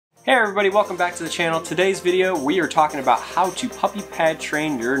Hey everybody, welcome back to the channel. Today's video, we are talking about how to puppy pad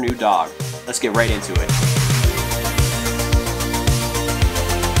train your new dog. Let's get right into it.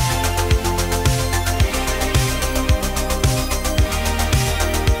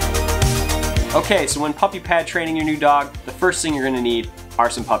 Okay, so when puppy pad training your new dog, the first thing you're gonna need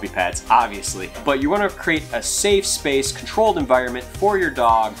are some puppy pads, obviously. But you wanna create a safe space, controlled environment for your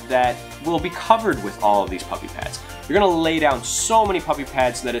dog that will be covered with all of these puppy pads. You're gonna lay down so many puppy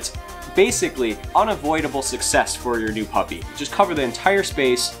pads that it's basically unavoidable success for your new puppy. Just cover the entire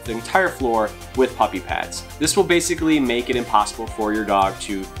space, the entire floor with puppy pads. This will basically make it impossible for your dog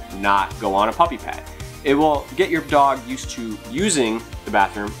to not go on a puppy pad. It will get your dog used to using the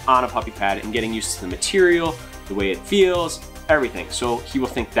bathroom on a puppy pad and getting used to the material, the way it feels, everything. So he will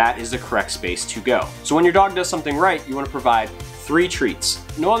think that is the correct space to go. So when your dog does something right, you want to provide 3 treats.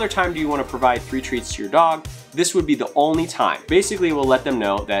 No other time do you want to provide 3 treats to your dog. This would be the only time. Basically, it will let them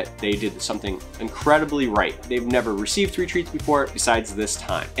know that they did something incredibly right. They've never received 3 treats before besides this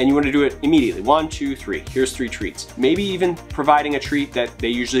time. And you want to do it immediately. 1, 2, 3. Here's 3 treats. Maybe even providing a treat that they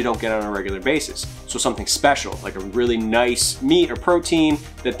usually don't get on a regular basis. So something special, like a really nice meat or protein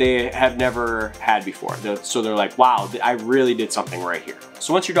that they have never had before. So they're like, wow, I really did something right here.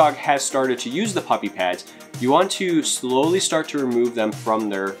 So once your dog has started to use the puppy pads, you want to slowly start to remove them from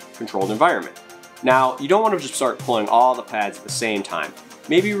their controlled environment. Now, you don't want to just start pulling all the pads at the same time.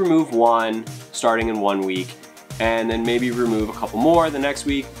 Maybe remove 1 starting in 1 week, and then maybe remove a couple more the next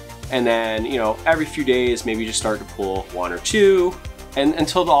week, and then, you know, every few days, maybe just start to pull 1 or 2, and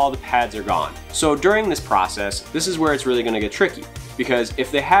until all the pads are gone. So during this process, this is where it's really going to get tricky, because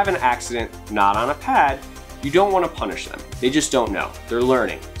if they have an accident not on a pad, you don't want to punish them. They just don't know. They're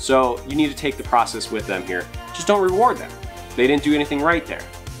learning. So you need to take the process with them here. Just don't reward them. They didn't do anything right there.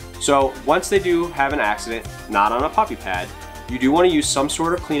 So once they do have an accident, not on a puppy pad, you do want to use some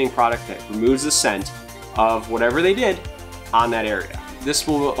sort of cleaning product that removes the scent of whatever they did on that area. This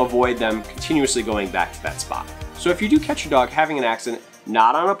will avoid them continuously going back to that spot. So if you do catch your dog having an accident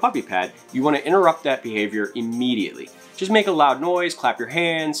not on a puppy pad, you want to interrupt that behavior immediately. Just make a loud noise, clap your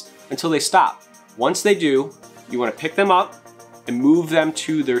hands until they stop. Once they do, you want to pick them up and move them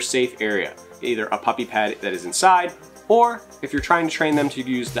to their safe area, either a puppy pad that is inside, or if you're trying to train them to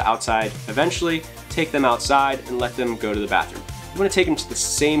use the outside, eventually take them outside and let them go to the bathroom. You want to take them to the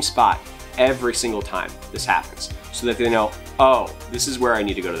same spot every single time this happens so that they know, oh, this is where I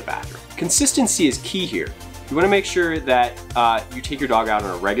need to go to the bathroom. Consistency is key here. You want to make sure that you take your dog out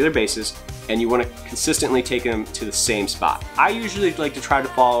on a regular basis and you want to consistently take them to the same spot. I usually like to try to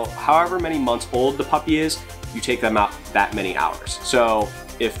follow however many months old the puppy is, you take them out that many hours. So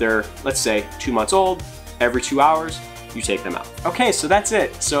if they're, let's say, 2 months old, every 2 hours, you take them out. Okay, so that's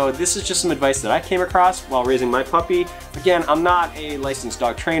it. So this is just some advice that I came across while raising my puppy. Again, I'm not a licensed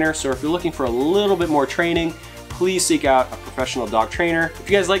dog trainer, so if you're looking for a little bit more training, please seek out a professional dog trainer. If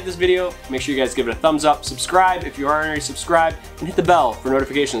you guys like this video, make sure you guys give it a thumbs up, subscribe if you aren't already subscribed, and hit the bell for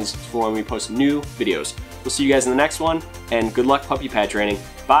notifications for when we post new videos. We'll see you guys in the next one, and good luck puppy pad training.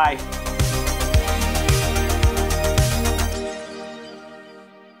 Bye.